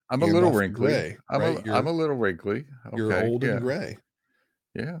I'm a little Earmuffs are wrinkly. gray, I'm right? a I'm a little wrinkly. You're Okay, old and yeah, gray,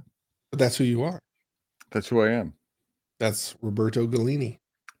 yeah. but that's who you are. That's who I am. That's Roberto Gallini.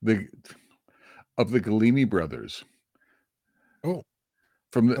 The of the Galimi brothers Oh,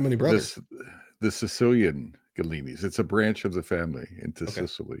 from how many brothers? the Sicilian Gallinis. It's a branch of the family into Okay.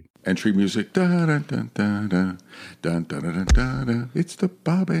 Sicily. Entry music. Da, da, da, da, da, da, da, da, da, da. It's the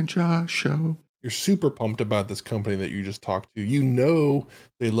Bob and Josh show. You're super pumped about this company that you just talked to. You know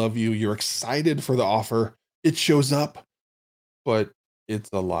they love you. You're excited for the offer. It shows up, but it's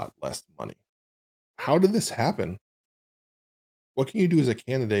a lot less money. How did this happen? What can you do as a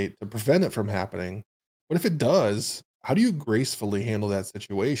candidate to prevent it from happening? What if it does? How do you gracefully handle that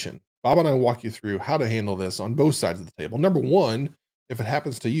situation? Bob and I walk you through how to handle this on both sides of the table. Number one, if it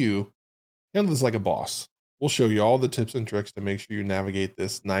happens to you, handle this like a boss. We'll show you all the tips and tricks to make sure you navigate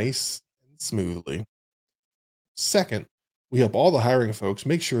this nice and smoothly. Second, we help all the hiring folks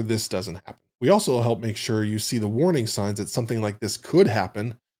make sure this doesn't happen. We also help make sure you see the warning signs that something like this could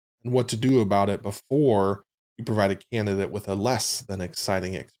happen and what to do about it before you provide a candidate with a less than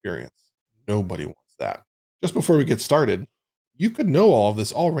exciting experience. Nobody wants that. Just before we get started, you could know all of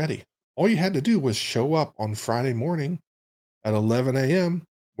this already. All you had to do was show up on Friday morning at 11 a.m.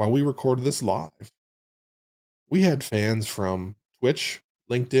 while we recorded this live. We had fans from Twitch,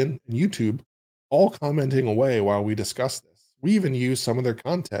 LinkedIn, and YouTube all commenting away while we discussed this. We even used some of their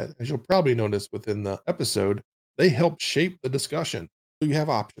content, as you'll probably notice within the episode. They helped shape the discussion. So you have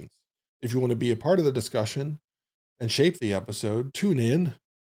options. If you want to be a part of the discussion and shape the episode, tune in,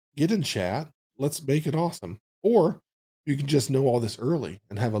 get in chat, let's make it awesome. Or you can just know all this early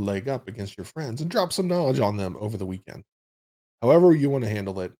and have a leg up against your friends and drop some knowledge on them over the weekend. However, you want to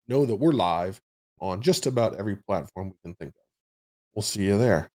handle it, know that we're live on just about every platform we can think of. We'll see you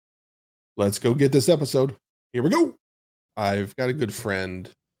there. Let's go get this episode. Here we go. I've got a good friend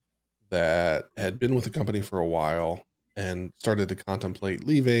that had been with the company for a while and started to contemplate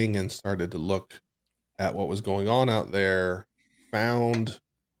leaving and started to look at what was going on out there, found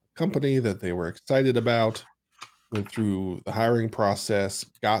a company that they were excited about, went through the hiring process,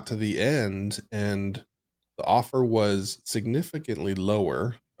 got to the end, and the offer was significantly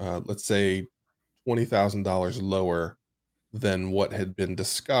lower, let's say $20,000 lower than what had been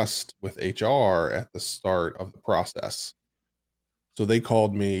discussed with HR at the start of the process. So they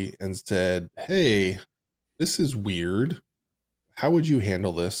called me and said, "Hey, this is weird. How would you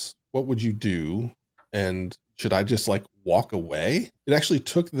handle this? What would you do? And should I just like walk away?" It actually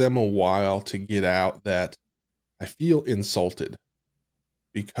took them a while to get out that I feel insulted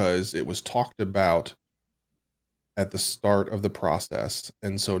because it was talked about at the start of the process.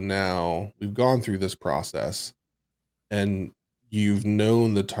 And so now we've gone through this process and you've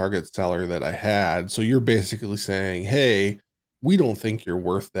known the target seller that I had. So you're basically saying, "Hey, we don't think you're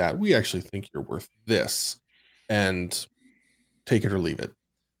worth that. We actually think you're worth this. And take it or leave it."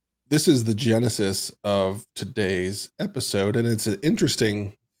 This is the genesis of today's episode. And it's an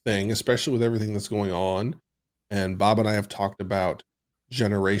interesting thing, especially with everything that's going on. And Bob and I have talked about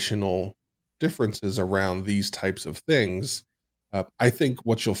generational differences around these types of things. I think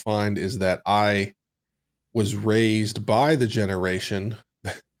what you'll find is that I was raised by the generation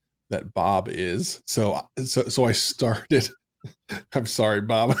that Bob is. So I started. I'm sorry,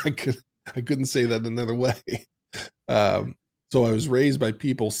 Bob. I couldn't say that another way. Um, so I was raised by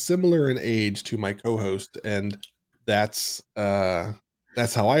people similar in age to my co-host, and that's how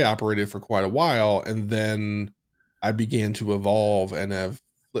I operated for quite a while. And then I began to evolve and have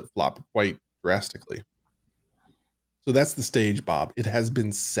flip-flopped quite drastically. So that's the stage, Bob. It has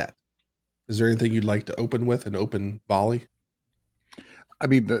been set. Is there anything you'd like to open with, an open volley? I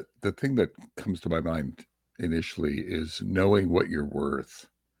mean, the thing that comes to my mind initially is knowing what you're worth.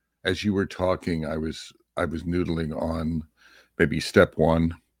 As you were talking, I was noodling on maybe step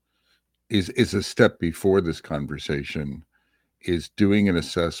one is a step before this conversation is doing an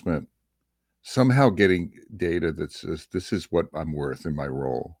assessment, somehow getting data that says this is what I'm worth in my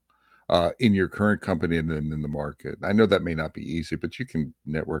role. In your current company and then in the market. I know that may not be easy, but you can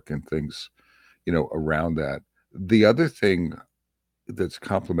network and things, around that. The other thing that's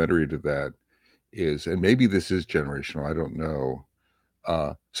complementary to that is, and maybe this is generational, I don't know.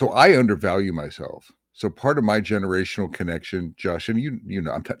 So I undervalue myself. So part of my generational connection, Josh, and you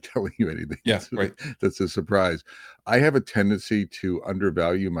know, I'm not telling you anything Yeah, right. that's a surprise. I have a tendency to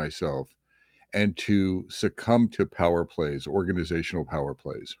undervalue myself and to succumb to power plays, organizational power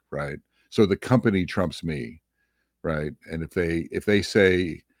plays, right? So the company trumps me, right? And if they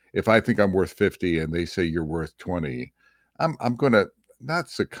say, if I think I'm worth 50 and they say you're worth 20, I'm gonna not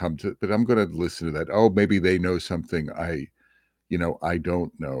succumb to, but I'm gonna listen to that. Oh, maybe they know something I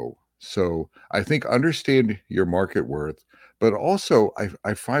don't know. So I think understand your market worth, but also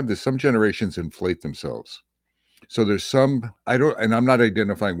I find that some generations inflate themselves. So there's some, I don't, and I'm not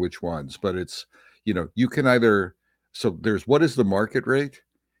identifying which ones, but it's, you can either, so there's what is the market rate?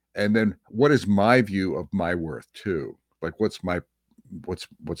 And then what is my view of my worth too? Like what's my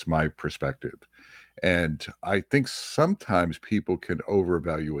perspective? And I think sometimes people can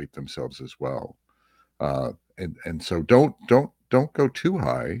overevaluate themselves as well. And so don't go too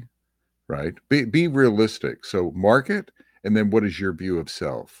high, right? Be realistic. So market, and then what is your view of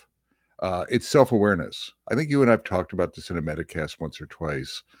self? It's self-awareness. I think you and I've talked about this in a Metacast once or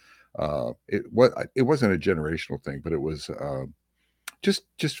twice. It wasn't a generational thing, but it was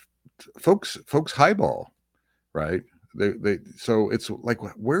just folks highball, right? They so it's like,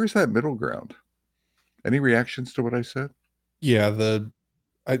 where's that middle ground? Any reactions to what I said? Yeah,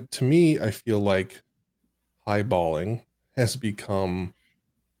 to me, I feel like highballing has become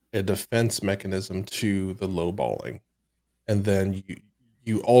a defense mechanism to the lowballing, and then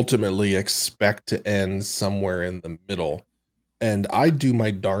you ultimately expect to end somewhere in the middle. And I do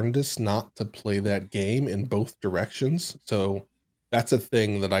my darndest not to play that game in both directions. So that's a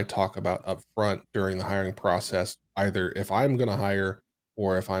thing that I talk about up front during the hiring process. Either if I'm going to hire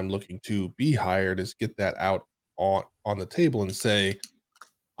or if I'm looking to be hired, is get that out on the table and say,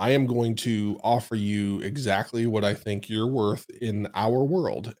 I am going to offer you exactly what I think you're worth in our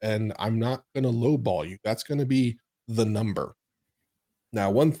world. And I'm not going to lowball you. That's going to be the number. Now,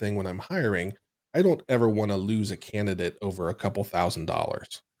 one thing when I'm hiring, I don't ever want to lose a candidate over a couple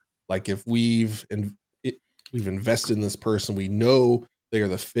 $1,000s. Like if we've invested in this person, we know they are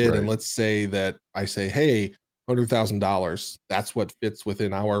the fit, and Right. let's say that I say, "Hey, $100,000, that's what fits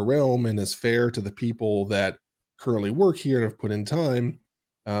within our realm and is fair to the people that currently work here and have put in time."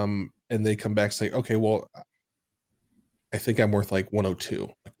 And they come back say, "Okay, well, I think I'm worth like 102."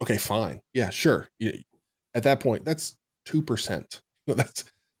 Like, okay, fine, yeah, sure. At that point, that's 2%.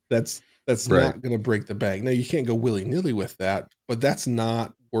 That's that's Right. not gonna break the bank. Now, you can't go willy-nilly with that, but that's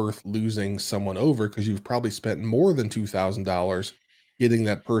not worth losing someone over because 'cause you've probably spent more than $2,000 getting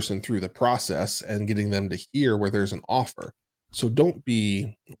that person through the process and getting them to hear where there's an offer. So don't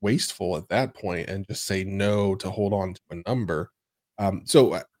be wasteful at that point and just say no to hold on to a number.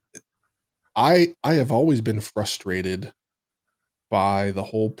 I have always been frustrated by the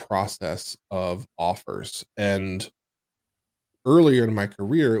whole process of offers, and earlier in my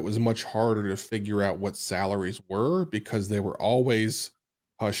career, it was much harder to figure out what salaries were because they were always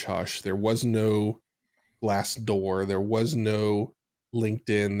hush hush. There was no Glassdoor, there was no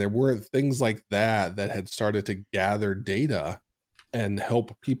LinkedIn, there weren't things like that that had started to gather data and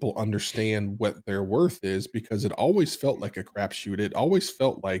help people understand what their worth is because it always felt like a crapshoot. It always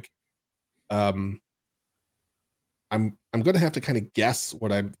felt like um, I'm going to have to kind of guess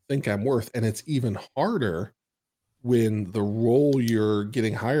what I think I'm worth, and it's even harder when the role you're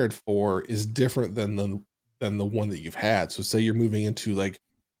getting hired for is different than the one that you've had. So say you're moving into like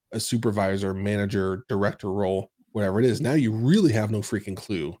a supervisor, manager, director role, whatever it is. Now you really have no freaking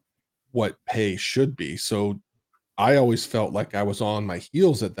clue what pay should be. So I always felt like I was on my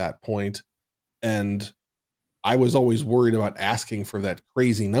heels at that point, and I was always worried about asking for that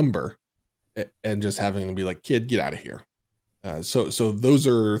crazy number and just having to be like, "Kid, get out of here." So those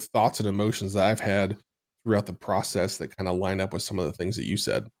are thoughts and emotions that I've had throughout the process that kind of line up with some of the things that you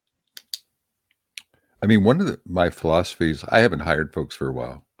said. I mean, one of my philosophies, I haven't hired folks for a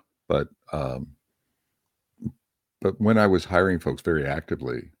while, but but when I was hiring folks very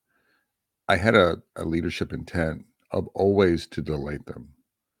actively, I had a leadership intent of always to delight them.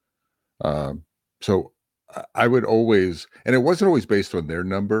 Um, so I would always, and it wasn't always based on their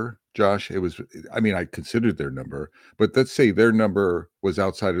number, Josh. It was, I mean, I considered their number, but let's say their number was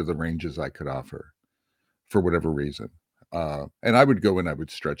outside of the ranges I could offer for whatever reason. And I would go and I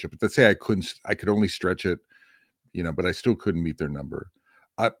would stretch it, but let's say I could only stretch it, but I still couldn't meet their number.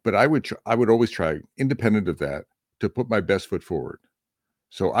 But I would always try, independent of that, to put my best foot forward.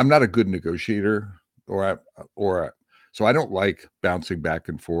 So I'm not a good negotiator, or so I don't like bouncing back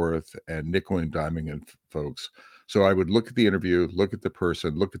and forth and nickel and diming and folks. So I would look at the interview, look at the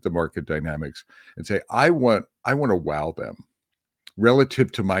person, look at the market dynamics, and say, I want to wow them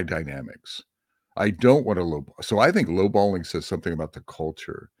relative to my dynamics. I don't want to low. So I think lowballing says something about the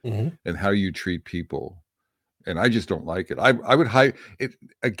culture Mhm. and how you treat people, and I just don't like it. I would hire it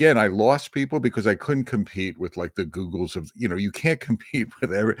again. I lost people because I couldn't compete with like the Googles of, you can't compete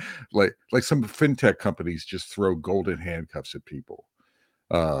with every, like some fintech companies just throw golden handcuffs at people.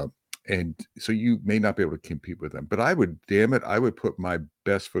 Uh, and so you may not be able to compete with them, but I would, damn it, I would put my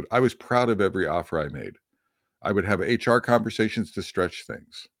best foot. I was proud of every offer I made. I would have HR conversations to stretch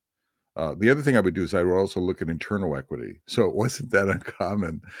things. The other thing I would do is I would also look at internal equity. So it wasn't that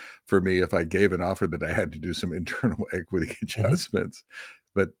uncommon for me if I gave an offer that I had to do some internal equity adjustments.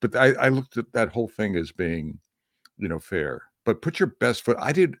 But I looked at that whole thing as being, fair. But put your best foot.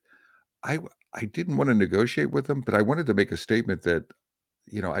 I I didn't want to negotiate with them, but I wanted to make a statement that,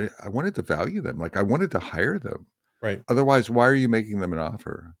 I wanted to value them. Like I wanted to hire them. Right. Otherwise, why are you making them an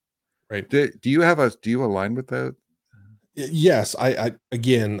offer? Right. Do you align with that? Yes. I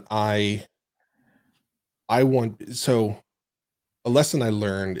again, I want, so a lesson I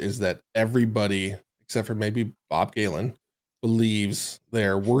learned is that everybody, except for maybe Bob Galen, believes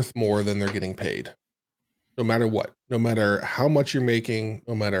they're worth more than they're getting paid. No matter what, no matter how much you're making,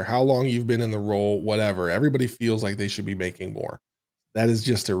 no matter how long you've been in the role, whatever, everybody feels like they should be making more. That is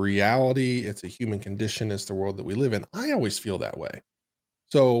just a reality. It's a human condition. It's the world that we live in. I always feel that way.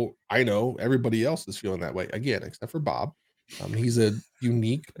 So I know everybody else is feeling that way again, except for Bob. He's a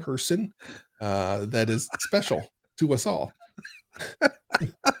unique person that is special to us all.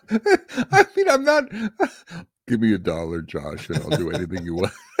 I mean, I'm not. Give me $1, Josh, and I'll do anything you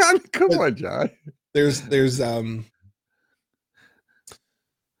want. I mean, come on, Josh. There's a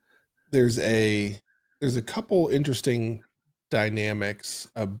couple interesting dynamics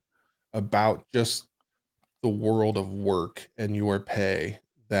about just the world of work and your pay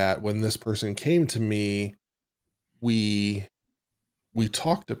that when this person came to me, we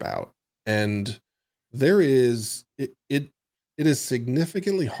talked about. And there is it is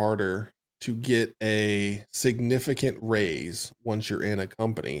significantly harder to get a significant raise once you're in a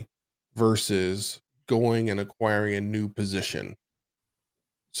company versus going and acquiring a new position.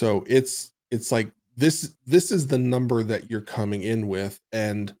 So it's like this is the number that you're coming in with,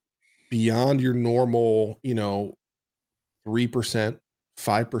 and beyond your normal, 3%,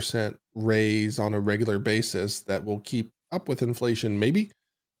 5% raise on a regular basis that will keep up with inflation, maybe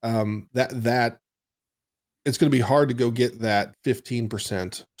that it's going to be hard to go get that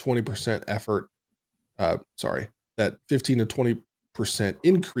 15%, 20% effort. Sorry, that 15 to 20%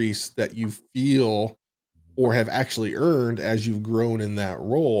 increase that you feel or have actually earned as you've grown in that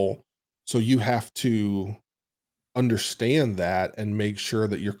role. So you have to understand that and make sure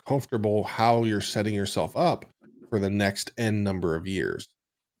that you're comfortable how you're setting yourself up for the next n number of years.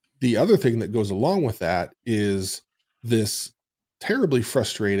 The other thing that goes along with that is this terribly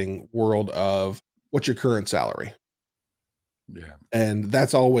frustrating world of what's your current salary? Yeah. And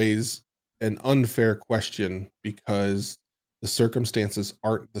that's always an unfair question because the circumstances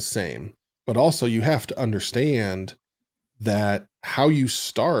aren't the same. But also, you have to understand that how you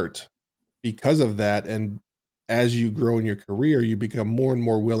start because of that. And as you grow in your career, you become more and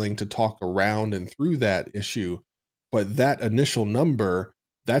more willing to talk around and through that issue. But that initial number,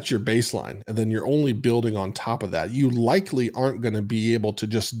 that's your baseline. And then you're only building on top of that. You likely aren't going to be able to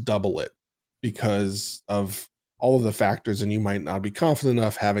just double it because of all of the factors. And you might not be confident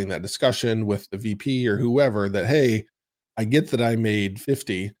enough having that discussion with the VP or whoever that, hey, I get that I made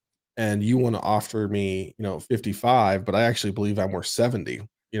 50 and you want to offer me, 55, but I actually believe I'm worth 70.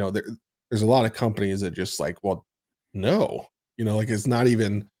 There's a lot of companies that just like, well, no, like it's not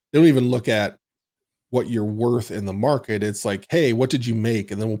even, they don't even look at what you're worth in the market. It's like, hey, what did you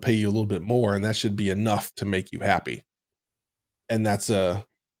make? And then we'll pay you a little bit more. And that should be enough to make you happy. And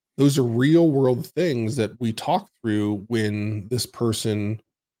those are real world things that we talked through when this person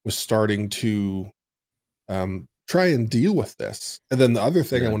was starting to try and deal with this. And then the other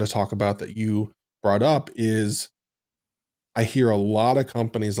thing I Yeah. want to talk about that you brought up is I hear a lot of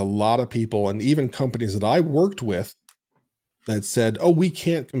companies, a lot of people, and even companies that I worked with that said, oh, we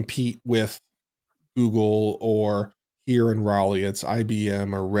can't compete with Google or here in Raleigh, it's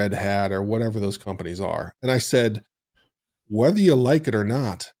IBM or Red Hat or whatever those companies are. And I said, whether you like it or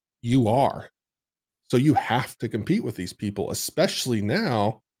not, you are. So you have to compete with these people, especially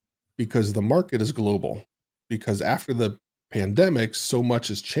now because the market is global. Because after the pandemic, so much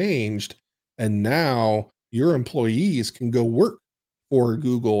has changed. And now your employees can go work for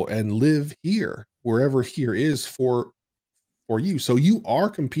Google and live here, wherever here is for you. So you are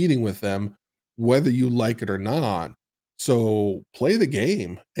competing with them, whether you like it or not. So play the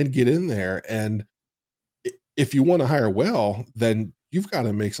game and get in there. And if you want to hire well, then you've got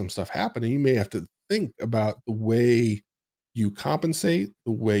to make some stuff happen. And you may have to think about the way you compensate,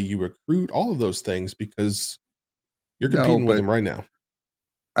 the way you recruit, all of those things, because you're No, competing with but them right now.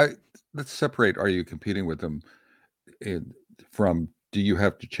 I let's separate. Are you competing with them in, from? Do you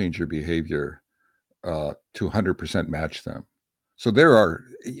have to change your behavior to 100% match them? So there are,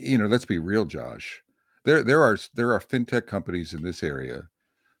 let's be real, Josh. There are fintech companies in this area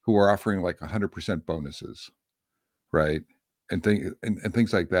who are offering like 100% bonuses. right? And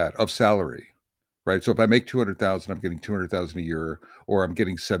things like that of salary, right? So if I make 200,000, I'm getting 200,000 a year, or I'm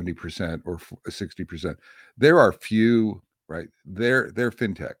getting 70% or 60%. There are few, right? They're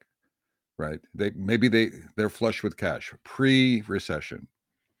fintech, right? They're flush with cash pre-recession,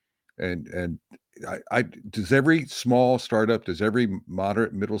 and I does every small startup, does every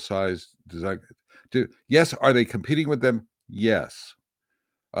moderate middle size, does I do yes, are they competing with them? Yes.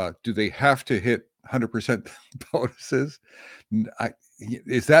 Do they have to hit 100% bonuses?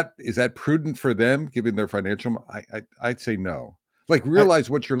 Is that prudent for them given their financial? I'd say no. Like I realize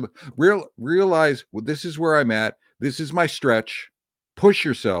what you're realize, well, this is where I'm at. This is my stretch. Push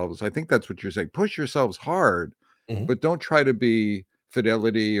yourselves. I think that's what you're saying. Push yourselves hard, Mhm. but don't try to be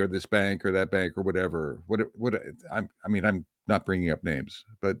Fidelity or this bank or that bank or whatever. I mean, I'm not bringing up names,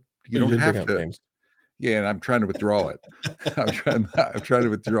 but you You don't did bring have up to. names. Yeah, and I'm trying to withdraw it. I'm trying to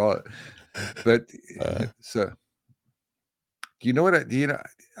withdraw it. But Uh, so you know what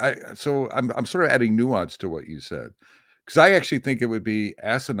I'm sort of adding nuance to what you said, because I actually think it would be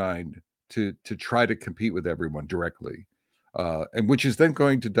asinine to try to compete with everyone directly, and which is then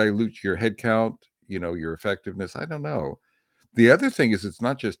going to dilute your headcount, your effectiveness. I don't know. The other thing is it's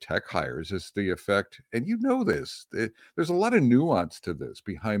not just tech hires, it's the effect, and this. There's a lot of nuance to this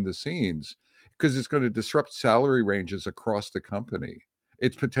behind the scenes because it's going to disrupt salary ranges across the company.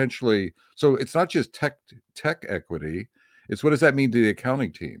 It's potentially so it's not just tech equity, it's what does that mean to the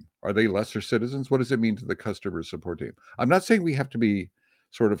accounting team? Are they lesser citizens? What does it mean to the customer support team? I'm not saying we have to be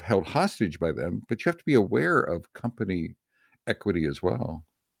sort of held hostage by them, but you have to be aware of company equity as well.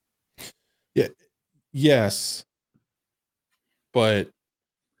 yeah, yes, but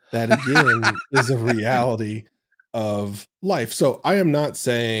that again is a reality of life. So I am not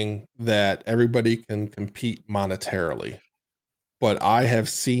saying that everybody can compete monetarily, but I have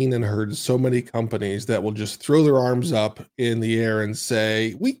seen and heard so many companies that will just throw their arms up in the air and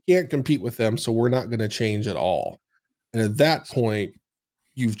say, we can't compete with them, so we're not going to change at all. And at that point,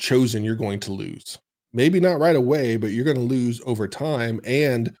 you've chosen you're going to lose. Maybe not right away, but you're going to lose over time.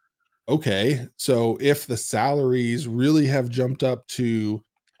 And okay, so if the salaries really have jumped up to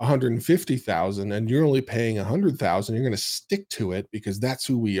 150,000 and you're only paying 100,000, you're going to stick to it because that's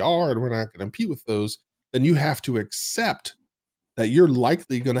who we are and we're not going to compete with those, then you have to accept that you're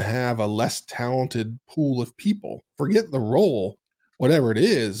likely going to have a less talented pool of people. Forget the role, whatever it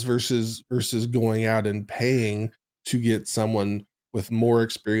is, versus going out and paying to get someone with more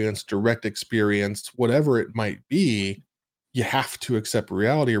experience, direct experience, whatever it might be. You have to accept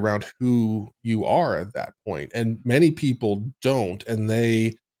reality around who you are at that point. And many people don't, and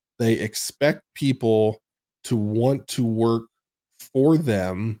they expect people to want to work for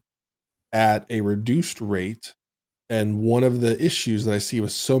them at a reduced rate, and one of the issues that I see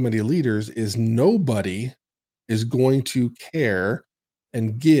with so many leaders is nobody is going to care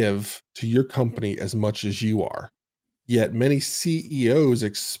and give to your company as much as you are. Yet many CEOs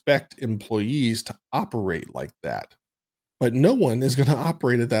expect employees to operate like that. But no one is going to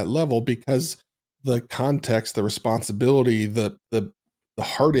operate at that level because the context, the responsibility, the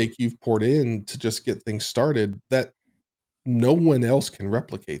heartache you've poured in to just get things started, that no one else can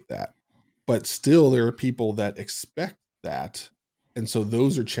replicate that. But still, there are people that expect that, and so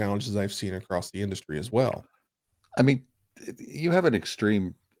those are challenges I've seen across the industry as well. I mean, you have an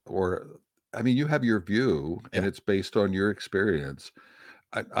extreme, or I mean, you have your view, and Yeah. it's based on your experience.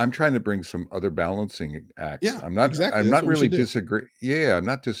 I'm trying to bring some other balancing acts. Yeah, I'm not. exactly, I'm that's not what we really should do. disagree. Yeah, I'm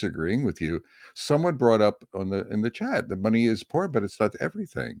not disagreeing with you. Someone brought up in the chat that money is poor, but it's not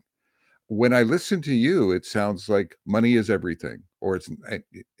everything. When I listen to you, it sounds like money is everything, or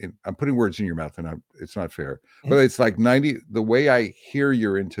I'm putting words in your mouth, and it's not fair. Mhm. But it's like 90. The way I hear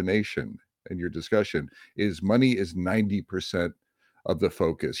your intonation and your discussion is money is 90% of the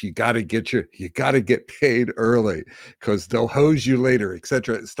focus. You got to get paid early because they'll hose you later,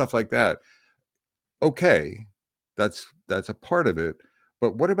 etc. Stuff like that. Okay, that's a part of it.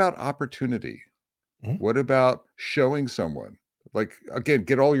 But what about opportunity? Mhm. What about showing someone? Like again,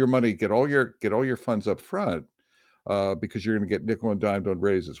 get all your funds up front because you're going to get nickel and dimed on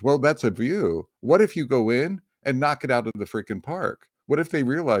raises. Well, that's a view. What if you go in and knock it out of the freaking park? What if they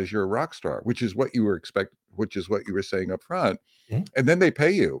realize you're a rock star, which is what you were saying up front, Mhm. and then they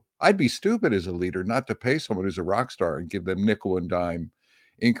pay you? I'd be stupid as a leader not to pay someone who's a rock star and give them nickel and dime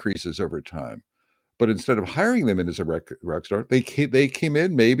increases over time. But instead of hiring them in as a rock star, they came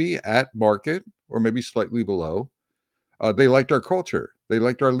in maybe at market or maybe slightly below. They liked our culture. They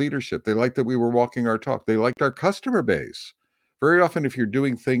liked our leadership. They liked that we were walking our talk. They liked our customer base. Very often, if you're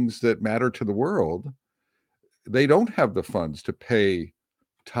doing things that matter to the world, they don't have the funds to pay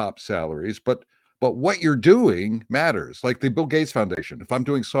top salaries, but but what you're doing matters. Like the Bill Gates Foundation. If I'm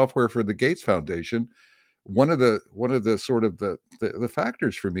doing software for the Gates Foundation, one of the sort of the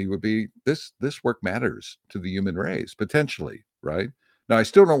factors for me would be this work matters to the human race potentially, right? Now I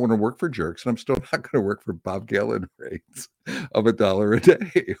still don't want to work for jerks, and I'm still not going to work for Bob Galen rates of $1 a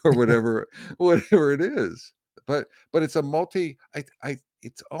day or whatever it is. But it's a multi. I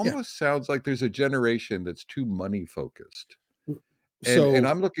it Yeah. almost sounds like there's a generation that's too money focused, and So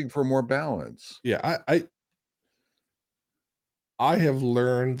I'm looking for more balance. yeah, I have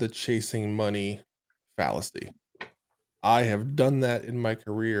learned the chasing money fallacy. I have done that in my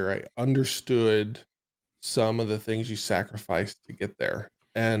career. I understood some of the things you sacrifice to get there.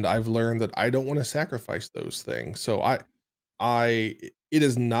 And I've learned that I don't want to sacrifice those things. So it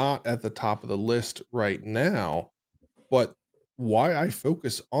is not at the top of the list right now, but why I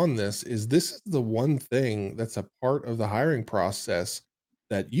focus on this is the one thing that's a part of the hiring process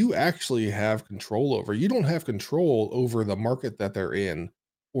that you actually have control over. You don't have control over the market that they're in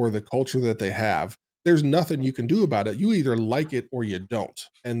or the culture that they have. There's nothing you can do about it. You either like it or you don't.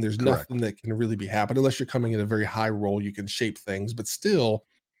 And there's nothing Correct. that can really be happened unless you're coming in a very high role. You can shape things, but still,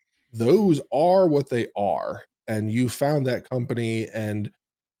 those are what they are. And you found that company and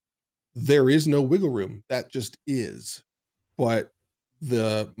there is no wiggle room. That just is. But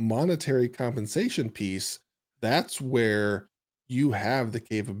the monetary compensation piece, that's where you have the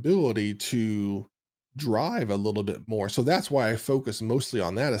capability to drive a little bit more. So that's why I focus mostly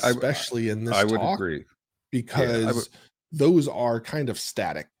on that, I especially in I this would talk, agree. Yeah, I would. because those are kind of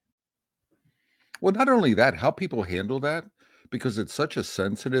static. Well, not only that, how people handle that, because it's such a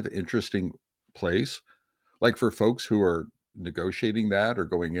sensitive, interesting place. Like for folks who are negotiating that or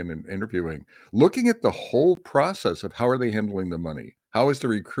going in and interviewing, looking at the whole process of how are they handling the money? How is the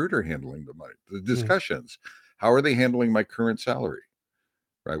recruiter handling the money? The Mm, discussions. How are they handling my current salary?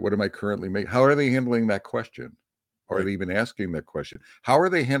 Right? What am I currently making? How are they handling that question? Are right. they even asking that question? How are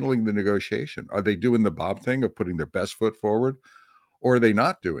they handling the negotiation? Are they doing the Bob thing of putting their best foot forward? Or are they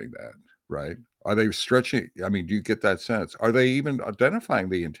not doing that, right? Are they stretching? I mean, do you get that sense? Are they even identifying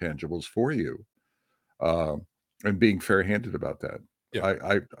the intangibles for you, um, and being fair-handed about that?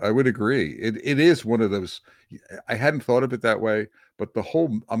 Yeah. I would agree. It is one of those. I hadn't thought of it that way, but the whole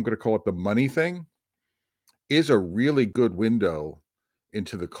I'm going to call it the money thing is a really good window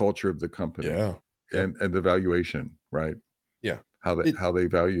into the culture of the company Yeah. Yeah. and the valuation, right? Yeah. It How they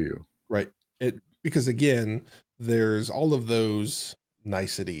value you. right. It because again, there's all of those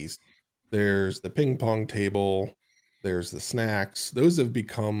niceties. There's the ping pong table, there's the snacks. Those have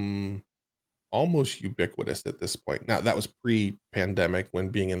become almost ubiquitous at this point. Now, that was pre-pandemic when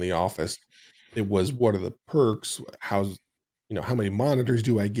being in the office, it was what are the perks? How many monitors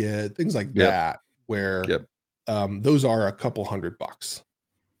do I get? Things like Yep. that, where Yep. those are a couple $100.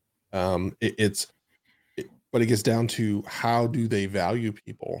 But it gets down to how do they value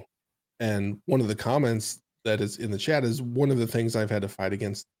people? And one of the comments that is in the chat is one of the things I've had to fight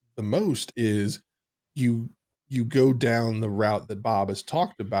against the most is you you go down the route that Bob has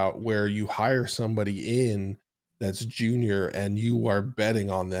talked about where you hire somebody in that's junior and you are betting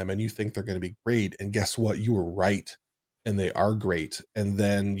on them and you think they're going to be great and guess what, you were right and they are great, and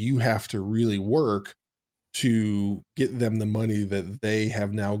then you have to really work to get them the money that they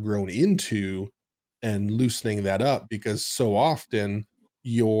have now grown into and loosening that up because so often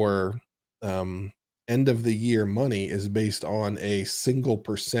your um, end of the year money is based on a single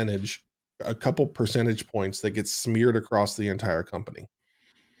percentage, a couple percentage points that gets smeared across the entire company.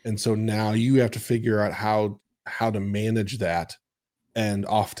 And so now you have to figure out how to manage that. And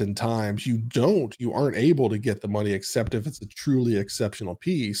oftentimes you aren't able to get the money except if it's a truly exceptional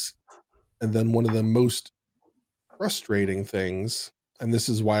piece. And then one of the most frustrating things, and this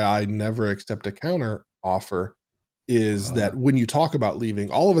is why I never accept a counter offer, is Uh, that when you talk about leaving,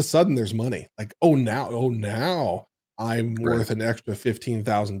 all of a sudden there's money. Like, oh now I'm right. worth an extra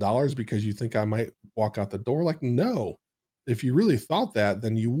 $15,000 because you think I might walk out the door. Like, no. If you really thought that,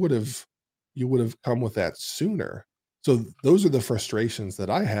 then you would have come with that sooner. So those are the frustrations that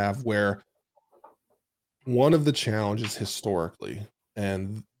I have where one of the challenges historically,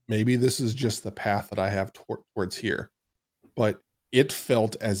 and maybe this is just the path that I have towards here, but it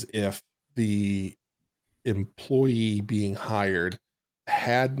felt as if the employee being hired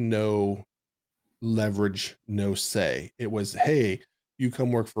had no leverage, no say. It was, "Hey, you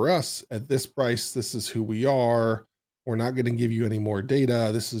come work for us at this price. This is who we are. We're not going to give you any more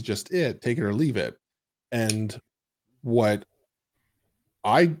data. This is just it. Take it or leave it." And what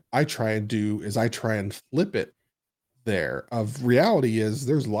I try and do is I try and flip it there. Of reality is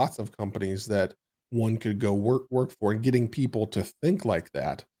there's lots of companies that one could go work for, and getting people to think like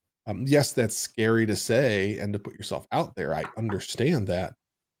that Yes, that's scary to say and to put yourself out there. I understand that,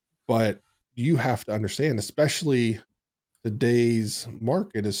 but you have to understand, especially today's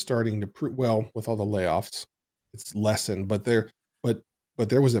market is starting to prove well with all the layoffs, it's lessened, but but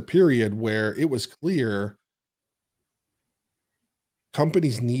there was a period where it was clear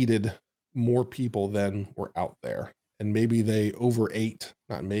companies needed more people than were out there. And maybe they overate,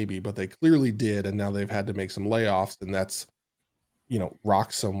 not maybe, but they clearly did. And now they've had to make some layoffs, and that's,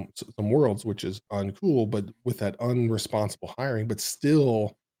 rock some worlds, which is uncool, but with that unresponsible hiring, but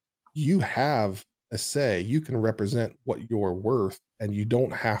still you have a say. You can represent what you're worth, and you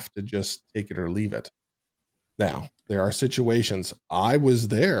don't have to just take it or leave it. Now, there are situations I was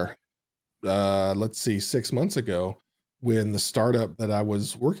there, let's see, 6 months ago, when the startup that I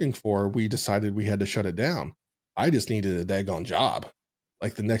was working for, we decided we had to shut it down. I just needed a daggone job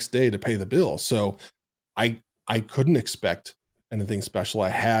like the next day to pay the bill. So I couldn't expect anything special. I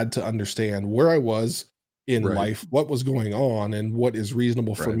had to understand where I was in Right, life, what was going on, and what is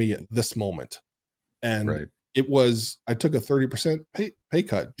reasonable for right, me at this moment. And right. I took a 30% pay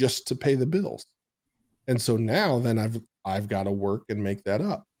cut just to pay the bills. And so now then I've got to work and make that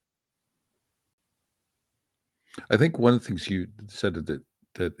up. I think one of the things you said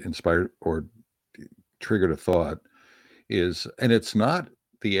that inspired or triggered a thought is, and it's not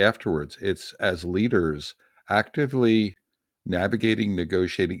the afterwards, it's as leaders actively navigating,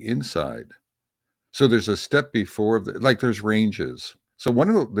 negotiating inside. So there's a step before, like there's ranges. So one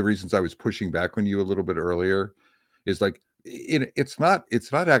of the reasons I was pushing back on you a little bit earlier is like it's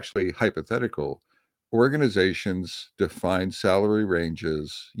not actually hypothetical. Organizations define salary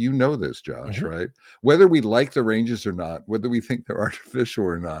ranges. You know this, Josh, Mhm. right? Whether we like the ranges or not, whether we think they're artificial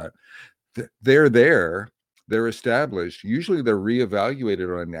or not, they're there. They're established. Usually, they're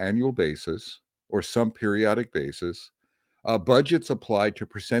reevaluated on an annual basis or some periodic basis. Budgets applied to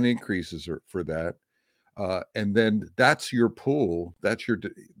percent increases for that, and then that's your pool. That's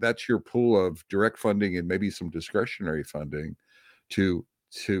your pool of direct funding and maybe some discretionary funding to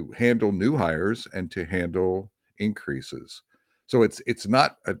handle new hires and to handle increases. So it's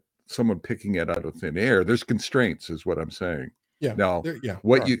not someone picking it out of thin air. There's constraints, is what I'm saying. Yeah. Now, There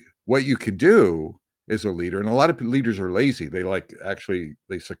what are. you can do as a leader, and a lot of leaders are lazy. They like actually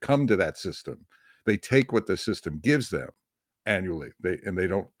they succumb to that system. They take what the system gives them annually. They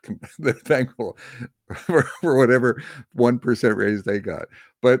don't they're thankful for whatever 1% raise they got.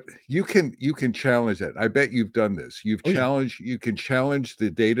 But you can challenge that. I bet you've done this. Oh yeah. You can challenge the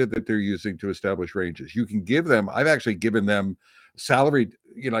data that they're using to establish ranges. You can give them, I've actually given them salary,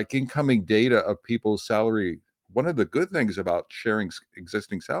 like incoming data of people's salary. One of the good things about sharing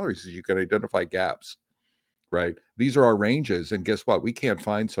existing salaries is you can identify gaps, right? These are our ranges, and guess what? We can't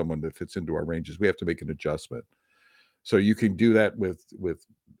find someone that fits into our ranges. We have to make an adjustment. So you can do that with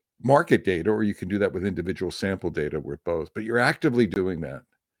market data, or you can do that with individual sample data, with both. But you're actively doing that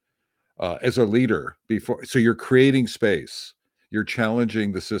as a leader before. So you're creating space. You're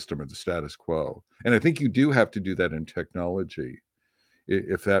challenging the system or the status quo. And I think you do have to do that in technology,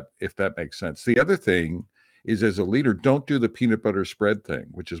 if that makes sense. The other thing is, as a leader, don't do the peanut butter spread thing,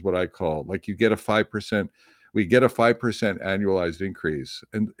 which is what I call, like, you get a 5%, we get a 5% annualized increase.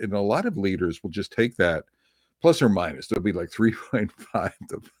 And a lot of leaders will just take that plus or minus. They'll be like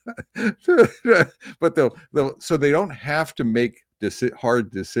 3.5. But they'll so they don't have to make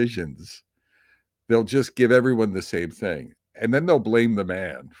hard decisions. They'll just give everyone the same thing. And then they'll blame the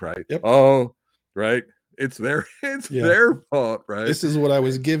man, right? Yep. Oh, right. It's their it's Yeah. their fault, right? This is what I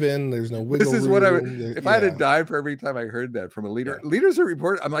was given. There's no This wiggle is what I would, room. if I had to Yeah. die for every time I heard that from a leader. Yeah. Leaders are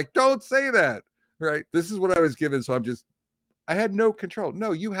reporting. I'm like, don't say that. Right. This is what I was given. So I had no control.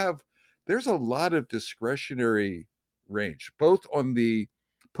 No, there's a lot of discretionary range, both on the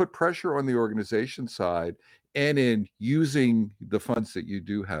put pressure on the organization side and in using the funds that you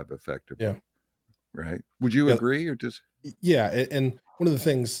do have Yeah. effectively. Right. Would you Yeah. agree or just, Yeah. And one of the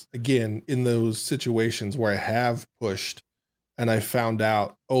things, again, in those situations where I have pushed and I found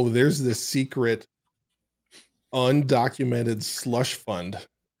out, oh, there's this secret undocumented slush fund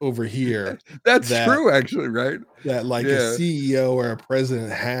over here that's that true, actually, right? like a Yeah. CEO or a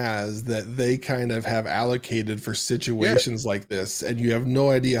president has, that they kind of have allocated for Yeah. situations like this, and you have no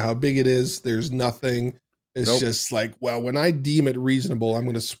idea how big it is. There's nothing. It's Nope. just like, well, when I deem it reasonable, I'm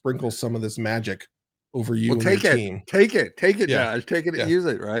going to sprinkle some of this magic over Well, you and your take it. team. Take it, Yeah, Josh. Take it and yeah, use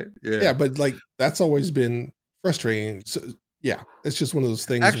it, right? yeah. Yeah. But like that's always been frustrating. So yeah, it's just one of those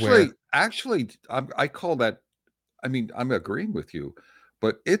things Actually, where actually, I call that, I mean, I'm agreeing with you,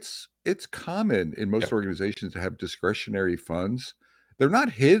 but it's common in yeah, most organizations to have discretionary funds. They're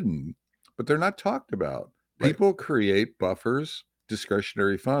not hidden, but they're not talked about. right, People create buffers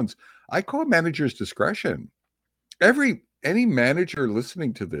discretionary funds. I call managers discretion. Any manager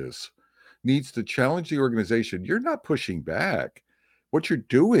listening to this needs to challenge the organization. You're not pushing back. What you're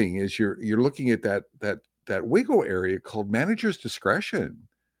doing is you're looking at that wiggle area called manager's discretion.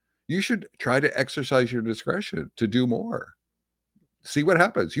 You should try to exercise your discretion to do more. See what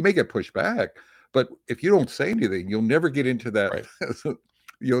happens. You may get pushed back, but if you don't say anything, you'll never get into that. Right.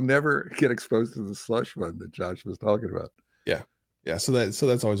 You'll never get exposed to the slush fund that Josh was talking about. Yeah. Yeah. So that's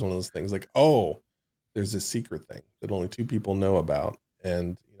always one of those things like, oh, there's this secret thing that only two people know about.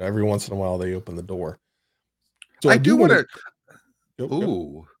 And every once in a while they open the door. So I do want to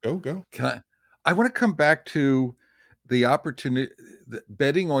go. Can I want to come back to the opportunity,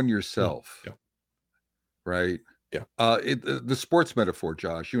 betting on yourself. Yeah. Right. Yeah. The sports metaphor,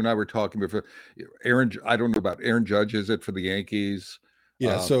 Josh, you and I were talking before. Aaron, I don't know about Aaron Judge. Is it for the Yankees?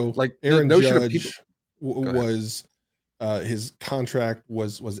 Yeah. So like Aaron the notion Judge of people was his contract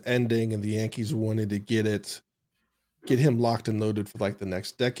was ending, and the Yankees wanted to get him locked and loaded for like the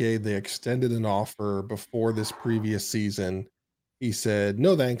next decade. They extended an offer before this previous season. He said,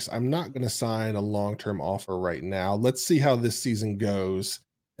 "No, thanks. I'm not going to sign a long-term offer right now. Let's see how this season goes,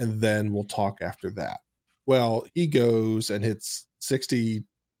 and then we'll talk after that." Well, he goes and hits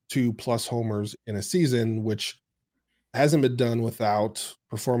 62 plus homers in a season, which hasn't been done without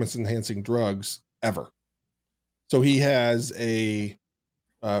performance enhancing drugs ever. So he has a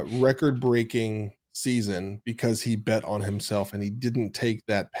record breaking season because he bet on himself and he didn't take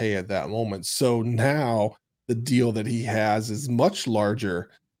that pay at that moment. So now the deal that he has is much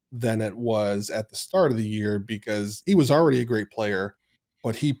larger than it was at the start of the year because he was already a great player,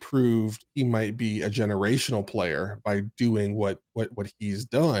 but he proved he might be a generational player by doing what he's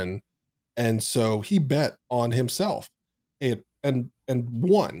done. And so he bet on himself and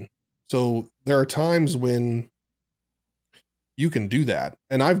won. So there are times when you can do that,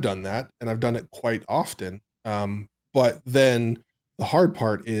 and I've done that, and I've done it quite often. But then the hard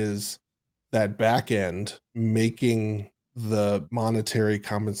part is that back end, making the monetary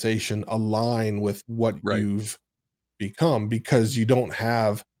compensation align with what you've become, because you don't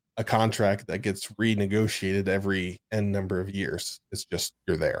have a contract that gets renegotiated every n number of years. It's just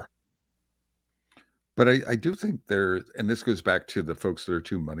you're there. But I do think there, and this goes back to the folks that are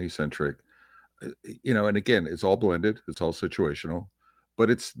too money centric, and again, it's all blended, it's all situational,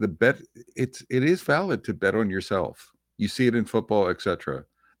 but it's the bet. It is valid to bet on yourself. You see it in football, etc.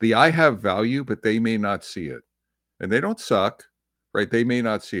 The I have value, but they may not see it, and they don't suck, right? They may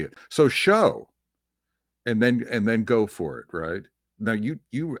not see it. So show, and then go for it, right? Now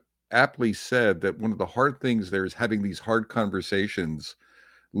you aptly said that one of the hard things there is having these hard conversations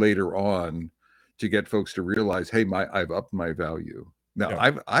later on to get folks to realize, hey, I've upped my value.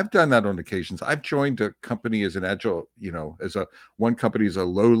 Now, I've done that on occasions. I've joined a company as an agile, one company is a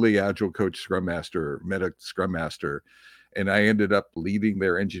lowly agile coach, scrum master, meta scrum master, and I ended up leading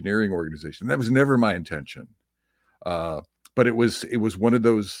their engineering organization. That was never my intention, but it was one of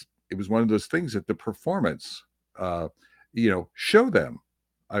those things that the performance, show them.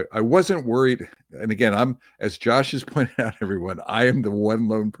 I wasn't worried. And again, I'm, as Josh has pointed out, everyone, I am the one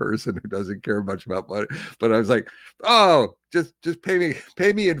lone person who doesn't care much about money. But I was like, oh, just pay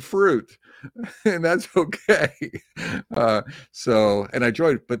me in fruit. And that's okay. And I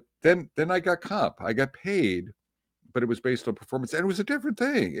joined, but then I got comp. I got paid, but it was based on performance. And it was a different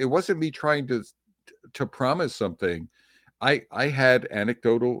thing. It wasn't me trying to promise something. I had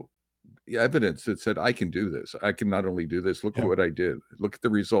anecdotal evidence that said, I can do this. I can not only do this, look at what I did. Look at the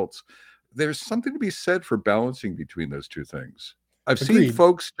results. There's something to be said for balancing between those two things. I've seen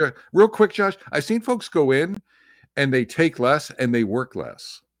folks, real quick, Josh, I've seen folks go in and they take less and they work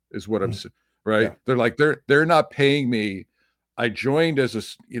less, is what I'm saying, right? Yeah. They're like, they're not paying me. I joined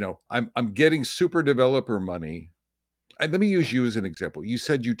as I'm getting super developer money. And let me use you as an example. You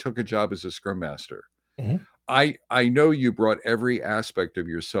said you took a job as a scrum master. Mm-hmm. I know you brought every aspect of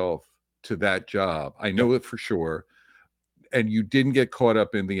yourself to that job. I know it for sure. And you didn't get caught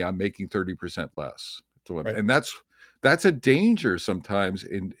up in the I'm making 30% less. And that's a danger sometimes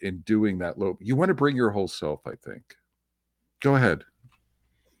in doing that low. You want to bring your whole self, I think. Go ahead.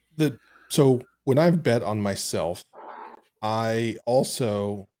 So when I've bet on myself, I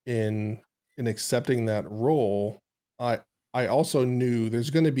also in accepting that role, I also knew there's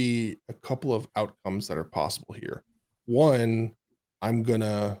going to be a couple of outcomes that are possible here. One, I'm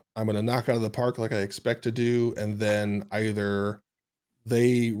gonna knock out of the park like I expect to do, and then either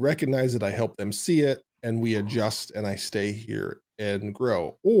they recognize that I help them see it and we adjust and I stay here and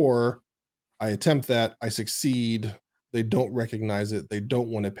grow, or I attempt that, I succeed, they don't recognize it, they don't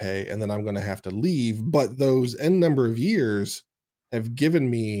want to pay, and then I'm going to have to leave. But those n number of years, have given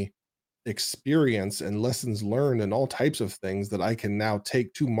me experience and lessons learned and all types of things that I can now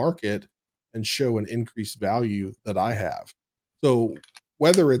take to market and show an increased value that I have. So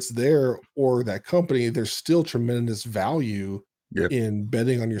whether it's there or that company, there's still tremendous value Yep. in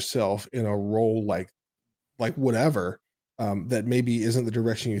betting on yourself in a role like whatever, that maybe isn't the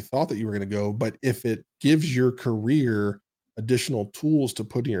direction you thought that you were going to go. But if it gives your career additional tools to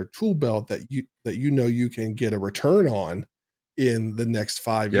put in your tool belt that you know you can get a return on in the next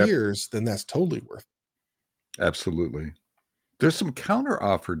five Yep. years, then that's totally worth Absolutely. There's some counter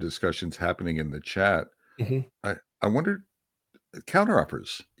offer discussions happening in the chat. it. I wonder counter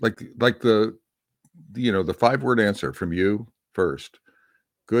offers like the 5-word answer from you first.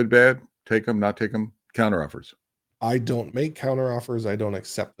 Good, bad, take them, not take them, counter offers. I don't make counter offers. I don't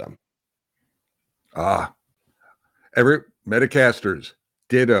accept them. Ah, every Metacasters,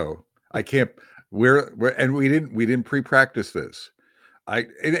 ditto. I can't. We're and we didn't pre-practice this.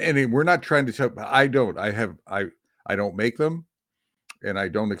 And we're not trying to tell. I don't. I don't make them, and I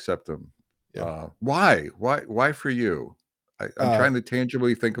don't accept them. Yeah. Why? Why for you? I'm Uh, trying to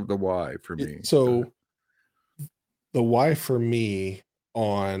tangibly think of the why for me. so the why for me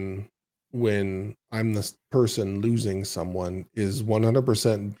on when I'm this person losing someone is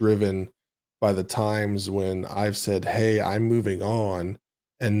 100% driven by the times when I've said, "Hey, I'm moving on,"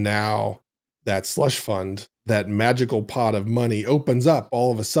 and now that slush fund, that magical pot of money opens up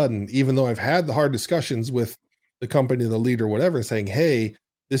all of a sudden, even though I've had the hard discussions with the company, the leader, whatever, saying, "Hey,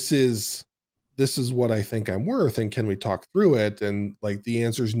 this is this is what I think I'm worth, and can we talk through it?" And like the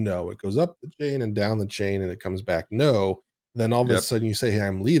answer is no. It goes up the chain and down the chain, and it comes back no. Then all of a Yep. sudden you say, "Hey,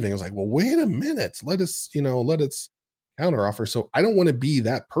 I'm leaving." I was like, "Well, wait a minute. Let us counter offer." So I don't want to be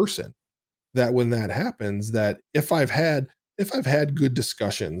that person that when that happens, that if I've had good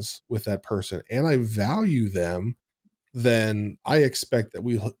discussions with that person and I value them, then I expect that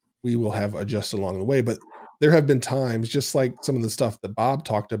we will have adjusted along the way. But there have been times, just like some of the stuff that Bob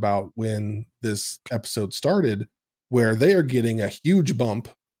talked about when this episode started, where they are getting a huge bump,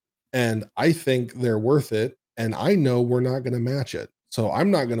 and I think they're worth it, and I know we're not going to match it. So I'm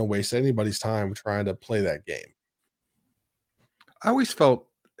not going to waste anybody's time trying to play that game. I always felt,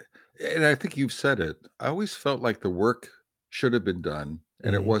 and I think you've said it. I always felt like the work should have been done,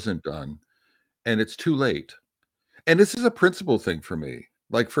 and it Mhm. wasn't done, and it's too late. And this is a principle thing for me.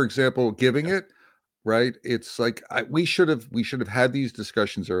 Like, for example, giving Yeah. it, right? It's like we should have had these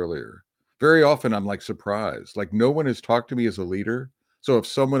discussions earlier. Very often I'm like surprised. Like no one has talked to me as a leader. So if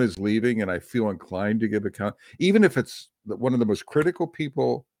someone is leaving and I feel inclined to give account, even if it's one of the most critical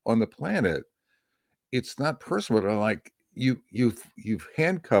people on the planet, it's not personal. But I'm like, you've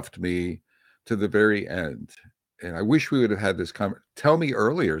handcuffed me to the very end. And I wish we would have had this tell me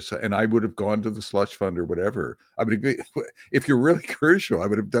earlier, so and I would have gone to the slush fund or whatever. I would agree. If you're really crucial, I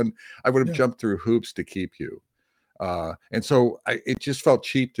would have Yeah. jumped through hoops to keep you. And so it just felt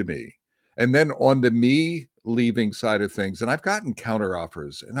cheap to me. And then on the me leaving side of things, and I've gotten counter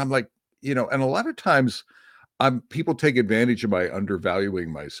offers, and I'm like, and a lot of times people take advantage of my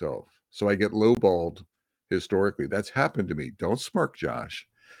undervaluing myself. So I get lowballed historically. That's happened to me. Don't smirk, Josh.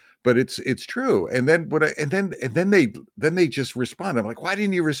 But it's true. And then and then they just respond. I'm like, why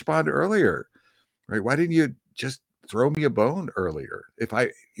didn't you respond earlier? Right? Why didn't you just throw me a bone earlier? If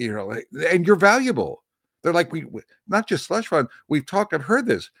I, like, and you're valuable. They're like, not just slush fund. We've talked. I've heard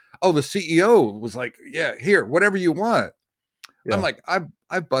this. Oh, the CEO was like, yeah, here, whatever you want. I'm Yeah. like,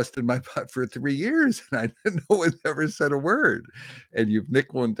 I've busted my butt for 3 years and no one ever said a word. And you've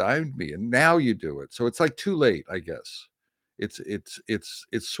nickel and dimed me, and now you do it. So it's like too late, I guess. It's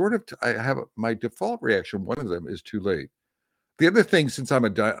sort of I have my default reaction. One of them is too late. The other thing, since I'm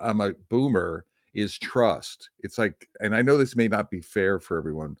a boomer, is trust. It's like, and I know this may not be fair for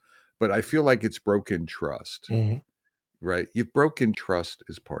everyone, but I feel like it's broken trust, Mhm. right? You've broken trust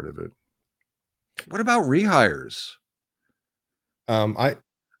as part of it. What about rehires? Um, I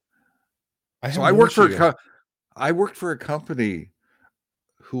I So have no issue. I worked for a company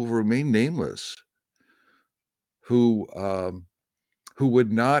who will remain nameless, who who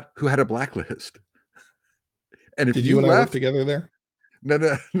had a blacklist. And if Did you you and I work left, together there? no,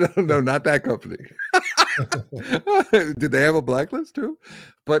 not that company. Did they have a blacklist too?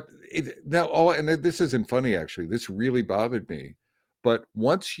 But now, and this isn't funny actually. This really bothered me. But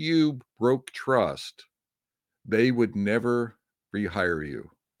once you broke trust, they would never rehire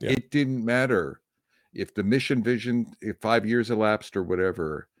you. Yeah. It didn't matter if the mission vision, if 5 years elapsed or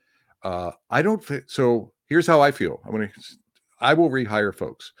whatever. I don't. So here's how I feel. I will rehire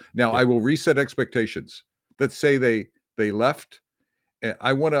folks. Now Yeah. I will reset expectations. Let's say they left.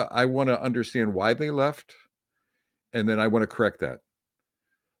 I want to understand why they left, and then I want to correct that.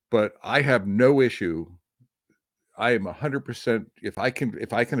 But I have no issue. I am 100%. If I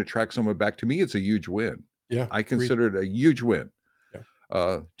can attract someone back, to me, it's a huge win. Yeah, I agreed. consider it a huge win. Yeah.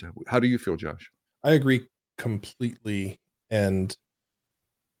 Uh, how do you feel, Josh? I agree completely. And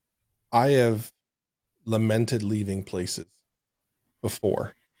I have lamented leaving places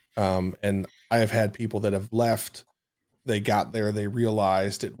before. And I have had people that have left. They got there, they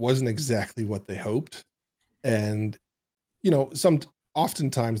realized it wasn't exactly what they hoped. And, some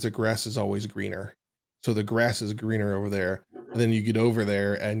oftentimes the grass is always greener. So the grass is greener over there. And then you get over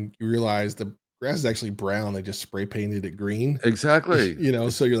there and you realize the grass is actually brown. They just spray painted it green. Exactly.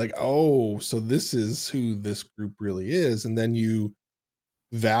 So you're like, oh, so this is who this group really is. And then you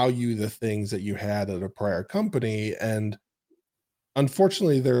value the things that you had at a prior company. And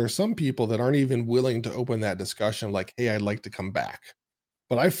unfortunately, there are some people that aren't even willing to open that discussion like, hey, I'd like to come back.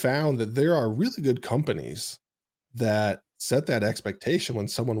 But I found that there are really good companies that set that expectation when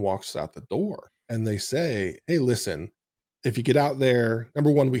someone walks out the door and they say, hey, listen, if you get out there,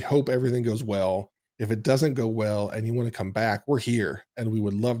 number one, we hope everything goes well. If it doesn't go well and you want to come back, we're here and we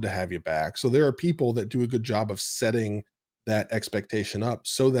would love to have you back. So there are people that do a good job of setting that expectation up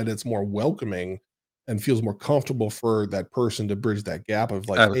so that it's more welcoming and feels more comfortable for that person to bridge that gap of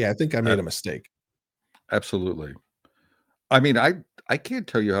like, Ab- hey, I think I made ab- a mistake. Absolutely. I mean, I can't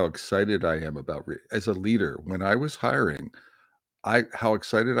tell you how excited I am about as a leader when I was hiring. I How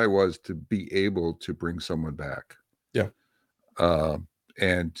excited I was to be able to bring someone back. Yeah. Uh,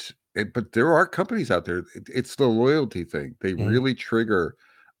 but there are companies out there. It's the loyalty thing. They Mhm. really trigger.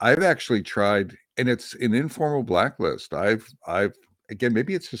 I've actually tried, and it's an informal blacklist. I've again,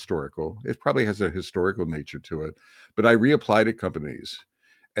 maybe it's historical. It probably has a historical nature to it, but I reapplied at companies,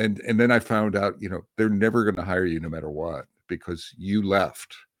 and then I found out, they're never going to hire you no matter what because you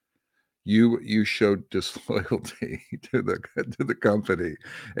left. You showed disloyalty to the company,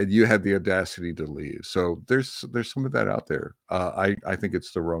 and you had the audacity to leave. So there's some of that out there. I think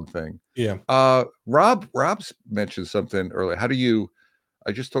it's the wrong thing. Yeah. Rob's mentioned something earlier. How do you?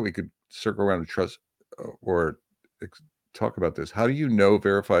 I just thought we could circle around and trust or talk about this. How do you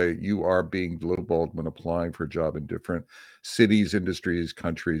verify you are being lowballed when applying for a job in different cities, industries,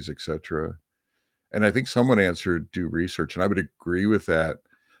 countries, etc.? And I think someone answered do research, and I would agree with that.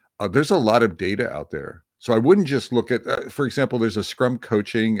 There's a lot of data out there. So I wouldn't just look at, for example, there's a Scrum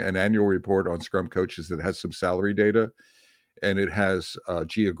Coaching, an annual report on Scrum coaches that has some salary data, and it has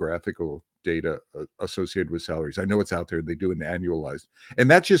geographical data associated with salaries. I know it's out there. They do an annualized, and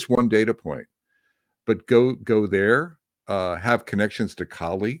that's just one data point. But go there, have connections to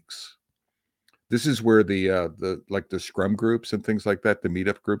colleagues. This is where the Scrum groups and things like that, the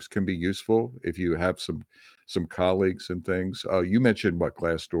meetup groups can be useful if you have some colleagues and things. You mentioned what,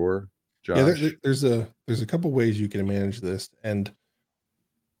 Glassdoor, Yeah, Josh? there's a couple ways you can manage this. And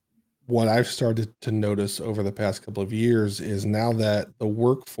what I've started to notice over the past couple of years is now that the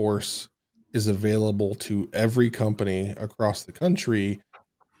workforce is available to every company across the country,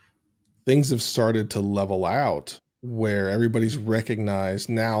 things have started to level out where everybody's recognized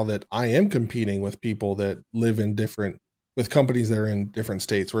now that I am competing with people that live in with companies that are in different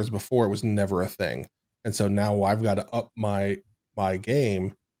states, whereas before it was never a thing. And so now I've got to up my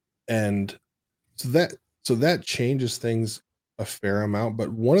game. And so that changes things a fair amount. But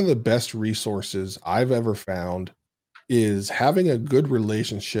one of the best resources I've ever found is having a good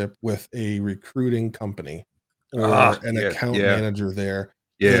relationship with a recruiting company or an Yeah, account yeah, manager there.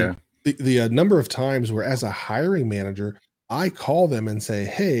 yeah. The number of times where as a hiring manager, I call them and say,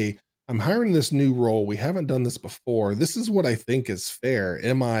 "Hey, I'm hiring this new role. We haven't done this before. This is what I think is fair.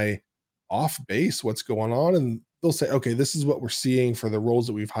 Am I off base? What's going on?" And they'll say, "Okay, this is what we're seeing for the roles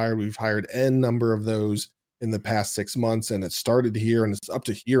that we've hired. We've hired N number of those in the past 6 months, and it started here and it's up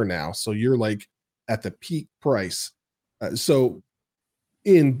to here now. So you're like at the peak price." So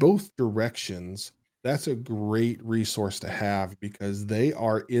in both directions, that's a great resource to have because they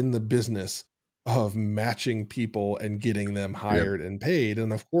are in the business of matching people and getting them Yeah. hired and paid.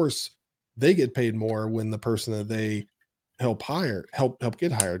 And of course, they get paid more when the person that they help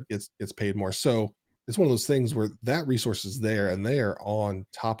get hired gets paid more. So it's one of those things where that resource is there and they are on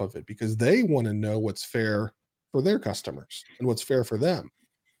top of it because they want to know what's fair for their customers and what's fair for them.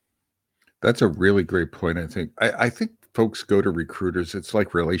 That's a really great point. I think folks go to recruiters. It's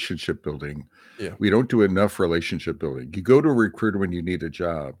like relationship building. Yeah. We don't do enough relationship building. You go to a recruiter when you need a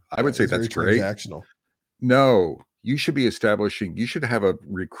job. I Yeah. would say It's that's very great. transactional. No, you should be establishing, you should have a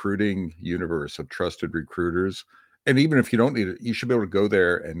recruiting universe of trusted recruiters. And even if you don't need it, you should be able to go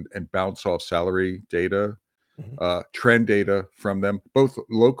there and bounce off salary data, Mhm. trend data from them, both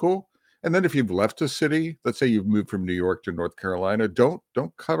local. And then if you've left a city, let's say you've moved from New York to North Carolina, don't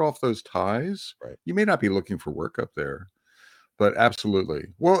cut off those ties. Right. You may not be looking for work up there, but absolutely.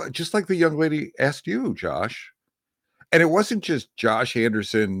 Well, just like the young lady asked you, Josh, and it wasn't just Josh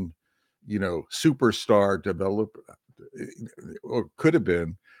Anderson, superstar developer, or could have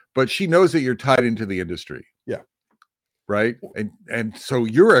been, but she knows that you're tied into the industry. Yeah. Right. And so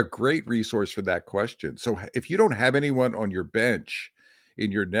you're a great resource for that question. So if you don't have anyone on your bench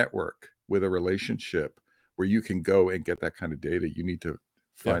in your network with a relationship where you can go and get that kind of data, you need to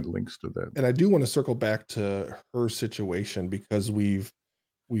find links to that. And I do want to circle back to her situation because we've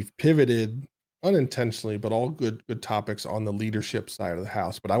pivoted unintentionally, but all good topics on the leadership side of the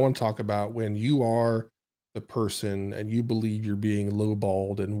house. But I want to talk about when you are the person and you believe you're being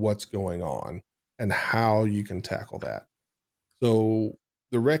lowballed and what's going on and how you can tackle that. So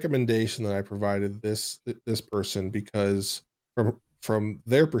the recommendation that I provided this person, because from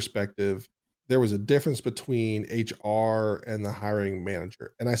their perspective, there was a difference between HR and the hiring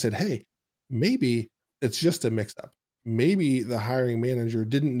manager. And I said, hey, maybe it's just a mix up. Maybe the hiring manager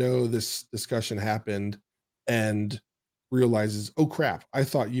didn't know this discussion happened and realizes, oh crap, I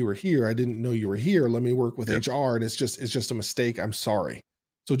thought you were here. I didn't know you were here. Let me work with Yep. HR. And it's just a mistake. I'm sorry.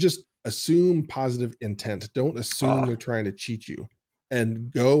 So just assume positive intent. Don't assume they're trying to cheat you,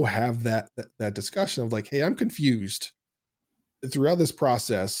 and go have that discussion of like, hey, I'm confused. Throughout this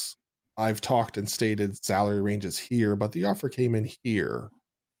process, I've talked and stated salary ranges here, but the offer came in here.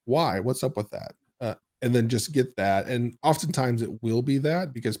 Why? What's up with that? And then just get that. And oftentimes it will be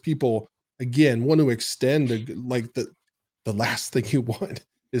that because people again want to extend like the last thing you want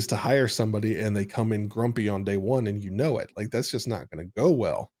is to hire somebody and they come in grumpy on day one and you know it. Like that's just not going to go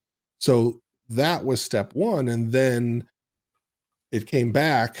well. So that was step one. And then it came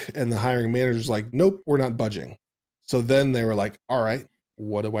back and the hiring manager's like, nope, we're not budging. So then they were like, all right,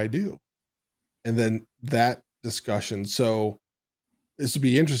 what do I do? And then that discussion. So this would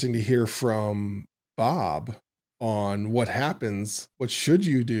be interesting to hear from Bob on what happens. What should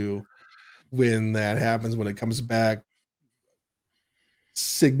you do when that happens, when it comes back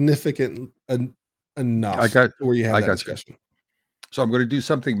significant enough where you have that discussion? So I'm going to do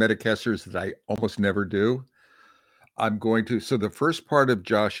something Metacasters that I almost never do. So the first part of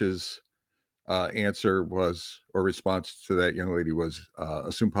Josh's answer was, or response to that young lady was,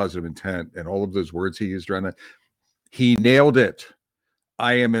 assume positive intent, and all of those words he used around that. He nailed it.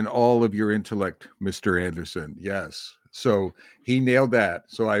 I am in all of your intellect, Mr. Anderson. Yes. So he nailed that.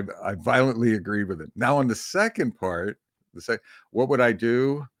 So I violently agreed with it. Now on the second part, what would I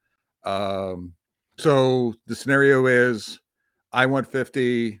do? So the scenario is I want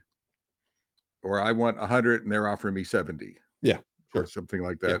 50 or I want 100 and they're offering me 70. Yeah. Sure. Or something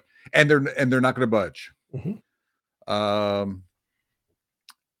like that. Yeah. And they're not going to budge. Mm-hmm.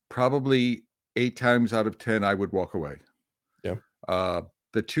 Probably 8 times out of 10, I would walk away. Yeah.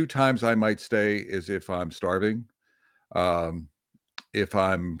 The 2 times I might stay is if I'm starving. If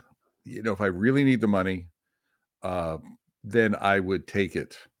I'm, if I really need the money, then I would take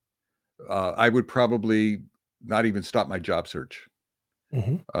it. I would probably not even stop my job search.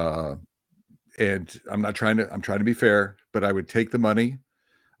 Mm-hmm. And I'm trying to be fair, but I would take the money,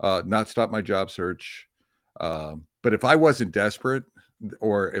 not stop my job search. But if I wasn't desperate,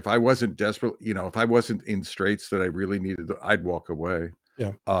 or if I wasn't desperate, if I wasn't in straits that I really needed, I'd walk away.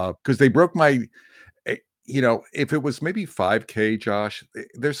 Yeah. Because they broke my, if it was maybe 5K, Josh,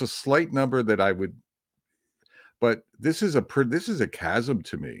 there's a slight number that I would, but this is a chasm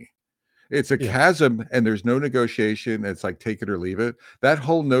to me. It's a chasm, and there's no negotiation. It's like take it or leave it. That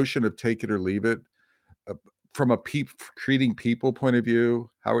whole notion of take it or leave it, from a treating people point of view,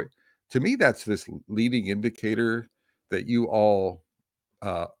 to me, that's this leading indicator that you all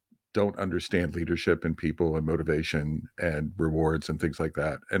don't understand leadership and people and motivation and rewards and things like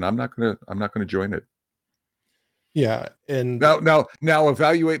that. And I'm not gonna join it. Yeah. And now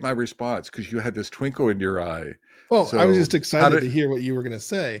evaluate my response, because you had this twinkle in your eye. Well, so I was just excited to hear what you were going to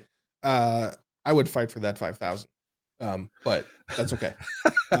say. I would fight for that 5,000. But that's okay.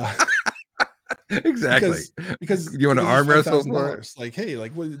 Exactly. Because you want to arm wrestle? Like, hey,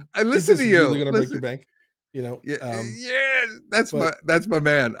 like, what? I listen to you. Really going to break your bank? Yeah, that's my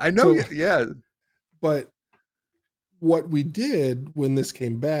man. I know. So, yeah. But what we did when this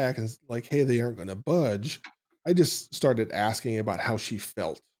came back is like, hey, they aren't going to budge. I just started asking about how she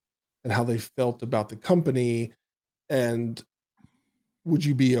felt and how they felt about the company. And would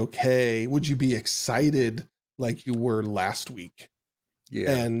you be okay? Would you be excited like you were last week?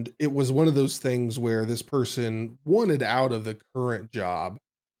 Yeah. And it was one of those things where this person wanted out of the current job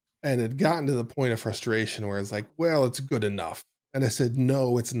and had gotten to the point of frustration where it's like, well, it's good enough. And I said,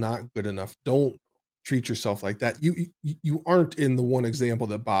 "No, it's not good enough. Don't treat yourself like that. You aren't in the one example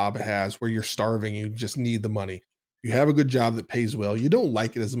that Bob has where you're starving, you just need the money. You have a good job that pays well. You don't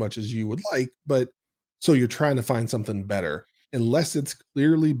like it as much as you would like, but so you're trying to find something better. Unless it's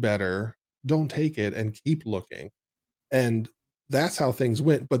clearly better, don't take it and keep looking." And that's how things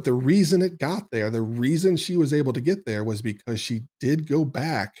went. But the reason it got there, the reason she was able to get there was because she did go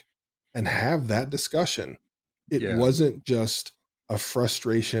back and have that discussion. It Yeah. wasn't just a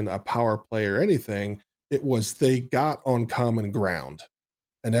frustration, a power play, or anything. It was they got on common ground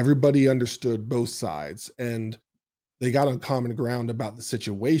and everybody understood both sides. And they got on common ground about the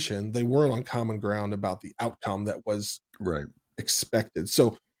situation. They weren't on common ground about the outcome that was Right. expected.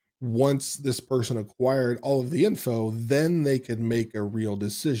 So once this person acquired all of the info, then they could make a real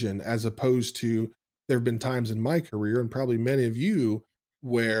decision, as opposed to there have been times in my career, and probably many of you,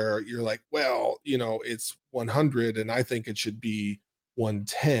 where you're like, well, it's 100 and I think it should be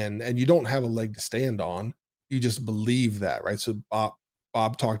 110, and you don't have a leg to stand on. You just believe that, right? So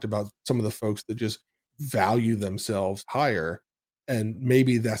Bob talked about some of the folks that just value themselves higher. And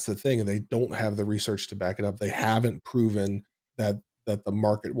maybe that's the thing. And they don't have the research to back it up. They haven't proven that the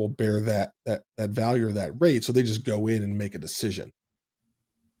market will bear that value or that rate. So they just go in and make a decision.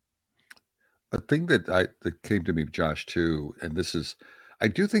 A thing that came to me, Josh, too, and this is, I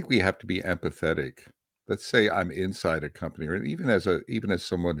do think we have to be empathetic. Let's say I'm inside a company, or even as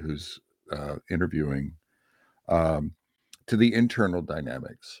someone who's interviewing, um, to the internal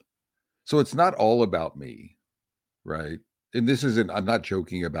dynamics. So it's not all about me, right? And this isn't. I'm not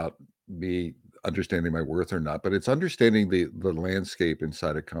joking about me understanding my worth or not, but it's understanding the landscape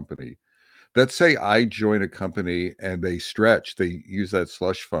inside a company. Let's say I join a company and they use that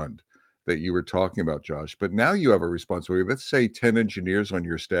slush fund that you were talking about, Josh. But now you have a responsibility. Let's say 10 engineers on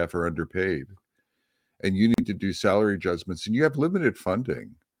your staff are underpaid and you need to do salary adjustments and you have limited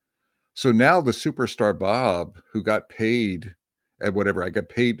funding. So now the superstar Bob, who got paid at whatever, I got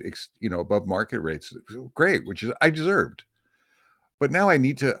paid, above market rates. Great, which is I deserved. But now I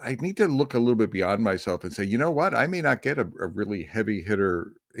need to look a little bit beyond myself and say, you know what? I may not get a really heavy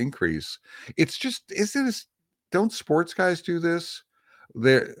hitter increase. It's just, is this, don't sports guys do this?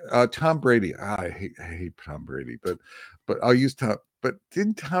 There, Tom Brady. I hate Tom Brady, but I'll use Tom. But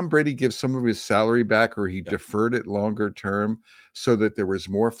didn't Tom Brady give some of his salary back, or he Yeah. deferred it longer term so that there was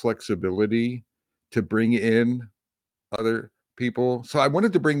more flexibility to bring in other people? So I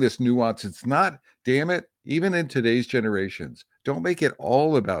wanted to bring this nuance. It's not, damn it, even in today's generations, don't make it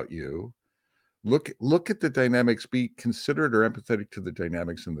all about you. Look at the dynamics, be considerate or empathetic to the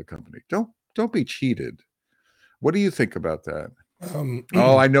dynamics in the company. Don't be cheated. What do you think about that? Um,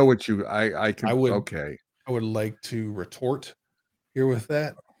 Oh, I know what you I I can would okay. I would like to retort here with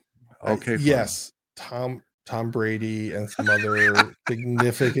that. Okay, fine. Yes, Tom Brady and some other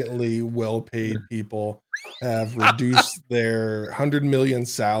significantly well-paid people have reduced their 100 million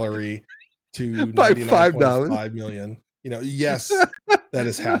salary to By $5. 99.5 million. Yes, that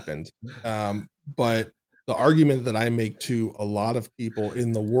has happened. But the argument that I make to a lot of people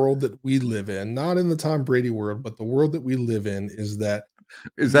in the world that we live in, not in the Tom Brady world, but the world that we live in, is that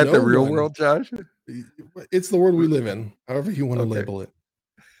Is that no the real one world, Josh? it's the world we live in, however you want to Okay. label it.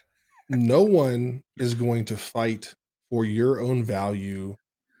 No one is going to fight for your own value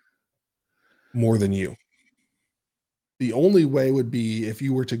more than you. The only way would be if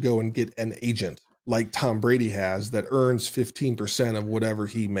you were to go and get an agent like Tom Brady has that earns 15% of whatever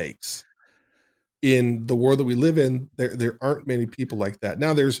he makes. In the world that we live in, there aren't many people like that.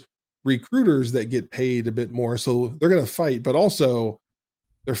 Now there's recruiters that get paid a bit more, so they're going to fight, but also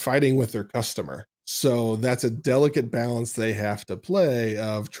they're fighting with their customer. So that's a delicate balance they have to play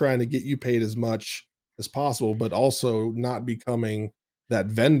of trying to get you paid as much as possible, but also not becoming that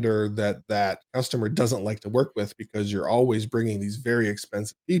vendor that customer doesn't like to work with because you're always bringing these very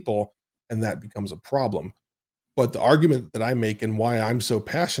expensive people, and that becomes a problem. But the argument that I make and why I'm so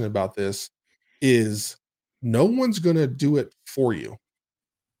passionate about this is no one's going to do it for you.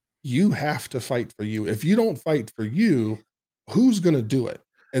 You have to fight for you. If you don't fight for you, who's going to do it?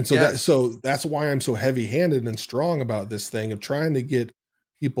 And so that Yes. so that's why I'm so heavy-handed and strong about this thing of trying to get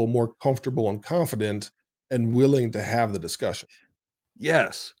people more comfortable and confident and willing to have the discussion.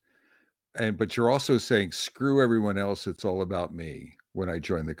 Yes. But you're also saying screw everyone else. It's all about me when I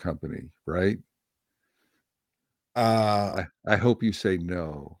join the company, right? Uh I hope you say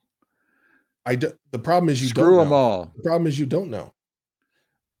no. the problem is you don't Screw them know. all. The problem is you don't know.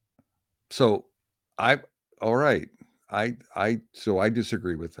 So I all right. I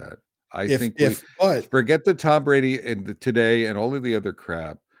disagree with that. I If think we if but forget the Tom Brady and the today and all of the other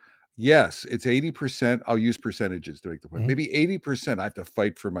crap. Yes, it's 80%. I'll use percentages to make the point. Mhm. Maybe 80% I have to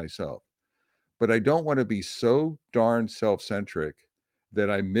fight for myself. But I don't want to be so darn self-centric that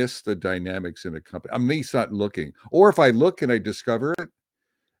I miss the dynamics in a company. I'm at least not looking. Or if I look and I discover it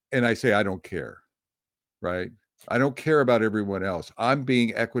and I say I don't care, right? I don't care about everyone else. I'm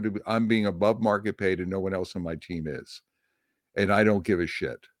being equitable, I'm being above market paid and no one else on my team is. And I don't give a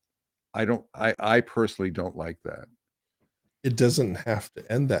shit. I personally don't like that. It doesn't have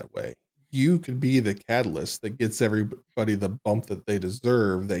to end that way. You could be the catalyst that gets everybody the bump that they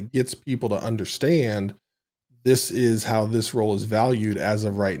deserve, that gets people to understand this is how this role is valued as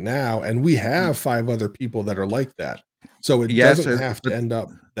of right now. And we have 5 other people that are like that. So it Yes, doesn't have to end up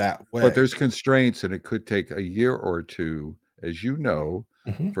that but way. there's constraints and it could take a year or two, as you know,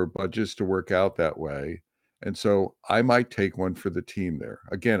 Mhm. for budgets to work out that way. And so I might take one for the team there.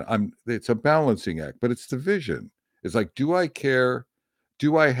 Again, it's a balancing act, but it's the vision. It's like, do I care?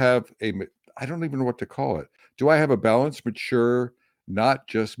 Do I have I don't even know what to call it. Do I have a balanced, mature, not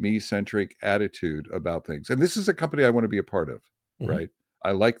just me centric attitude about things? And this is a company I want to be a part of, Mhm. right?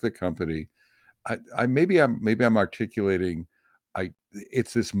 I like the company. Maybe I'm articulating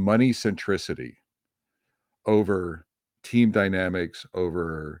it's this money centricity over team dynamics,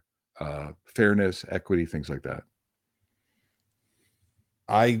 over fairness, equity, things like that.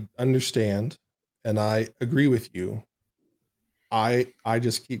 I understand and I agree with you. I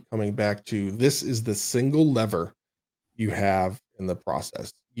just keep coming back to this is the single lever you have in the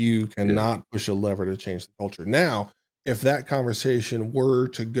process. You Yeah. cannot push a lever to change the culture. Now, if that conversation were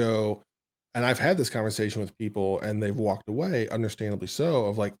to go, and I've had this conversation with people and they've walked away, understandably so,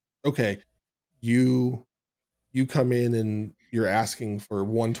 of like, okay, you you come in and you're asking for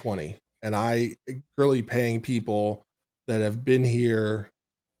 120, and I really paying people that have been here,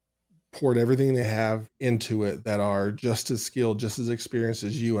 poured everything they have into it, that are just as skilled, just as experienced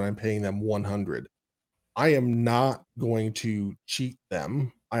as you, and I'm paying them 100. I am not going to cheat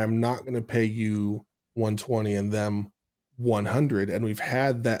them. I am not going to pay you 120 and them 100. And we've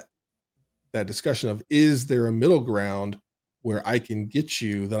had that discussion of, is there a middle ground where I can get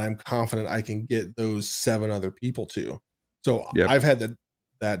you that I'm confident I can get those 7 other people to? So Yep. I've had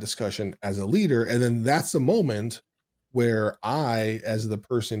that discussion as a leader, and then that's a moment where I, as the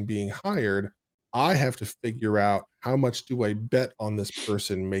person being hired, I have to figure out how much do I bet on this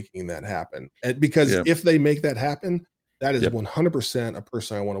person making that happen. And because Yep. if they make that happen, that is Yep. 100% a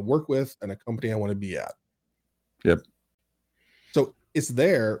person I want to work with and a company I want to be at. Yep. So it's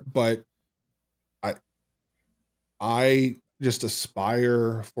there, but I I just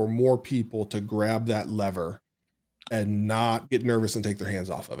aspire for more people to grab that lever and not get nervous and take their hands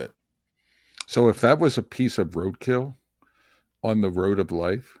off of it. So if that was a piece of roadkill on the road of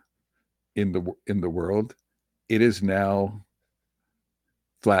life in the world, it is now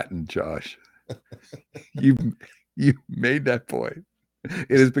flattened, Josh. you you made that point.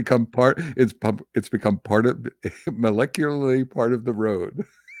 It has become part. It's become part of molecularly part of the road.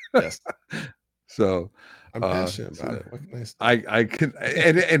 Yes. So I'm passionate about it. What can I say? I can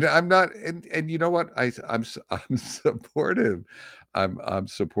and I'm not and you know what I'm supportive. I'm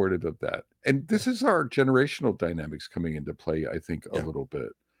supportive of that. And this is our generational dynamics coming into play, I think, a Yeah. little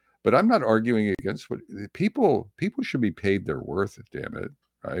bit. But I'm not arguing against what people should be paid their worth, damn it,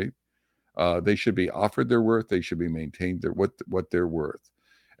 right? They should be offered their worth. They should be maintained their what they're worth.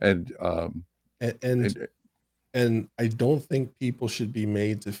 And And, and and and I don't think people should be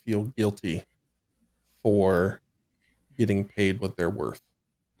made to feel guilty for getting paid what they're worth.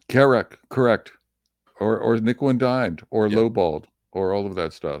 correct. Or nickel and dimed or Yeah. lowballed or all of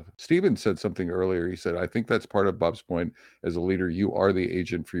that stuff. Steven said something earlier. He said, I think that's part of Bob's point. As a leader, you are the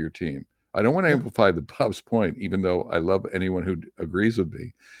agent for your team. I don't want to Yeah. amplify the Bob's point, even though I love anyone who agrees with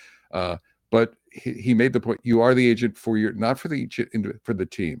me. But he made the point: you are the agent for your, not for the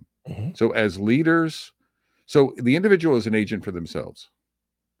team. Mhm. So as leaders, so the individual is an agent for themselves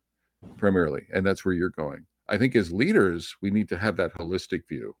primarily, and that's where you're going. I think as leaders, we need to have that holistic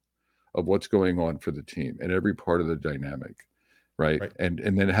view of what's going on for the team and every part of the dynamic, right? Right. And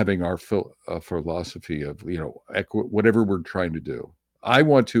then having our philosophy of whatever we're trying to do. I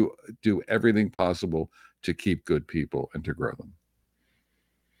want to do everything possible to keep good people and to grow them.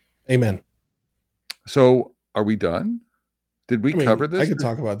 Amen. So, are we done? Did we I mean, cover I this? could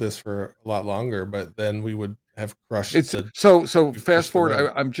talk about this for a lot longer, but then we would have crushed It's the so we've fast crushed the forward.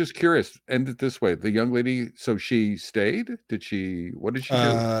 road. I'm just curious. End it this way. The young lady. So she stayed. Did she? What did she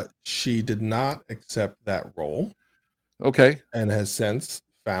do? She did not accept that role Okay. and has since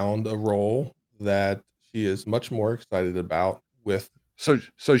found a role that she is much more excited about So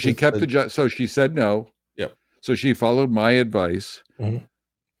she with kept the the job. So she said no. yep. So she followed my advice. Mhm.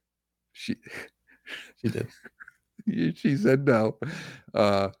 She She did. she said no.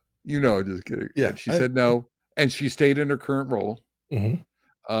 Uh, just kidding. Yeah. And she said no, and she stayed in her current role, Mhm.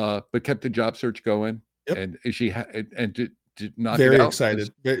 but kept the job search going, Yep. and she and did knock it Very out.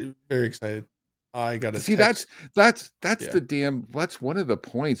 excited. Very, very excited. I got a See, text. that's Yeah. that's one of the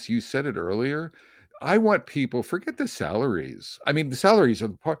points. You said it earlier. I want people, forget the salaries. I mean, the salaries are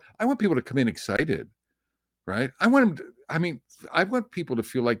the part. I want people to come in excited, right? I want people to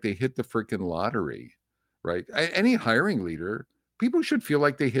feel like they hit the freaking lottery, right? Any hiring leader, people should feel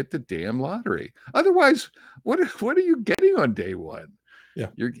like they hit the damn lottery. Otherwise, what are you getting on day one? Yeah.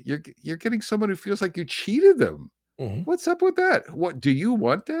 You're getting someone who feels like you cheated them. Mhm. What's up with that? What do you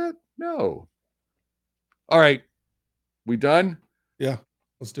want that? No. All right, we done? Yeah.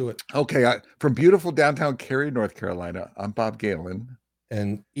 Let's do it. Okay, from beautiful downtown Cary, North Carolina, I'm Bob Galen.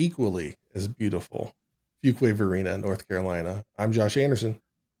 And equally as beautiful, Fuquay Varina, North Carolina. I'm Josh Anderson.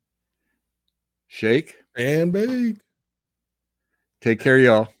 Shake. And bake. Take care,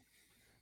 y'all.